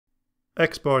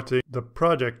Exporting the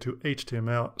project to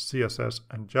HTML, CSS,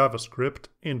 and JavaScript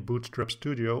in Bootstrap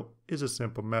Studio is a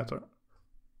simple matter.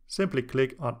 Simply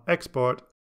click on Export.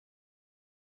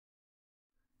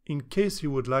 In case you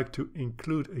would like to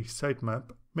include a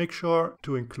sitemap, make sure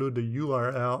to include the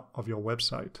URL of your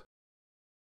website.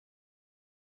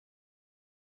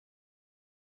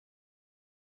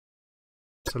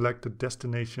 Select the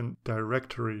destination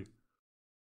directory.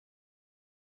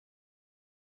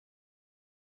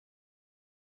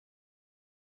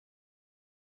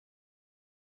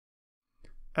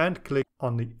 And click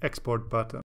on the Export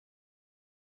button.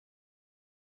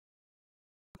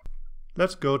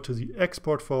 Let's go to the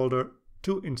Export folder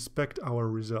to inspect our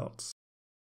results.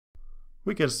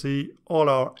 We can see all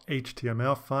our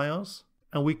HTML files,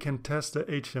 and we can test the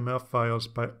HTML files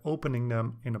by opening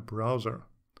them in a browser.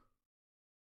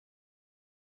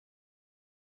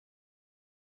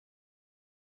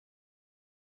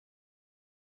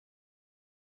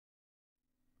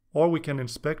 Or we can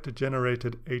inspect the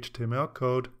generated HTML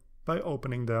code by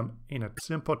opening them in a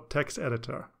simple text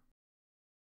editor.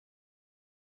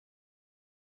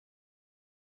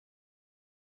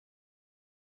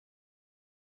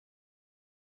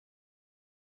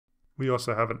 We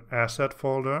also have an asset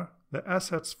folder. The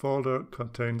assets folder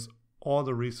contains all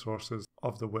the resources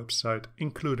of the website,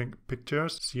 including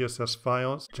pictures, CSS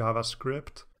files,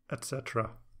 JavaScript,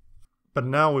 etc. But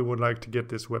now we would like to get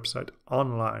this website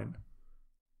online.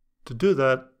 To do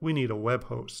that, we need a web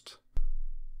host.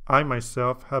 I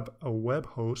myself have a web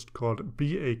host called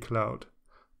BA Cloud.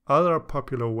 Other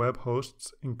popular web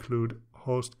hosts include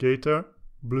HostGator,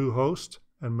 Bluehost,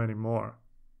 and many more.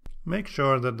 Make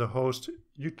sure that the host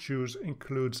you choose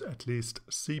includes at least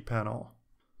cPanel.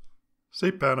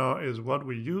 cPanel is what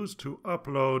we use to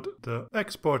upload the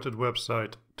exported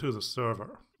website to the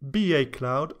server. BA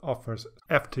Cloud offers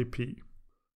FTP.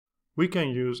 We can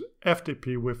use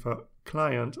FTP with a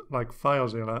client like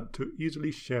FileZilla to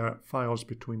easily share files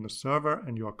between the server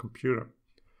and your computer.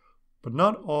 But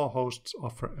not all hosts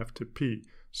offer FTP,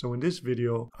 so in this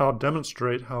video I'll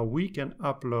demonstrate how we can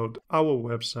upload our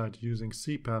website using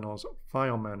cPanel's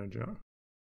file manager.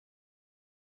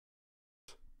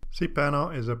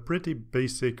 cPanel is a pretty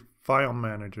basic file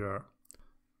manager.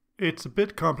 It's a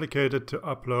bit complicated to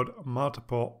upload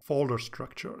multiple folder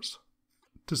structures.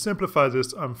 To simplify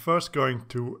this, I'm first going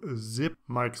to zip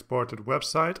my exported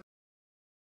website,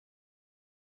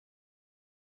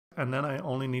 and then I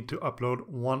only need to upload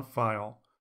one file.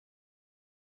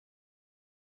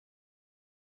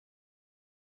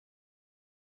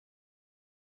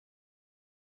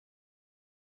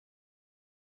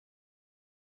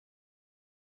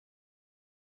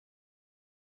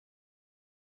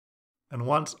 And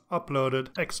once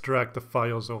uploaded, extract the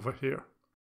files over here.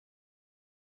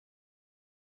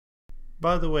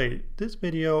 By the way, this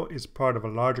video is part of a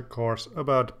larger course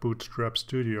about Bootstrap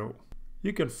Studio.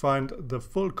 You can find the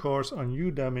full course on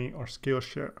Udemy or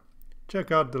Skillshare.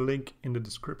 Check out the link in the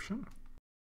description.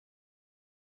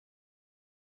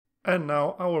 And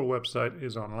now our website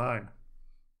is online.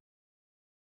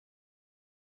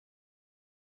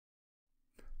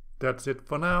 That's it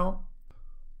for now.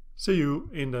 See you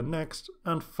in the next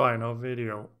and final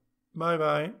video. Bye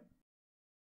bye.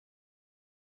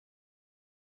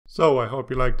 So I hope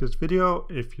you liked this video.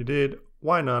 If you did,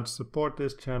 why not support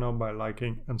this channel by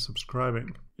liking and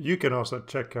subscribing. You can also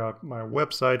check out my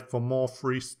website for more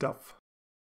free stuff.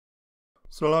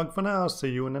 So long for now, see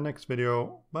you in the next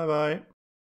video. Bye bye.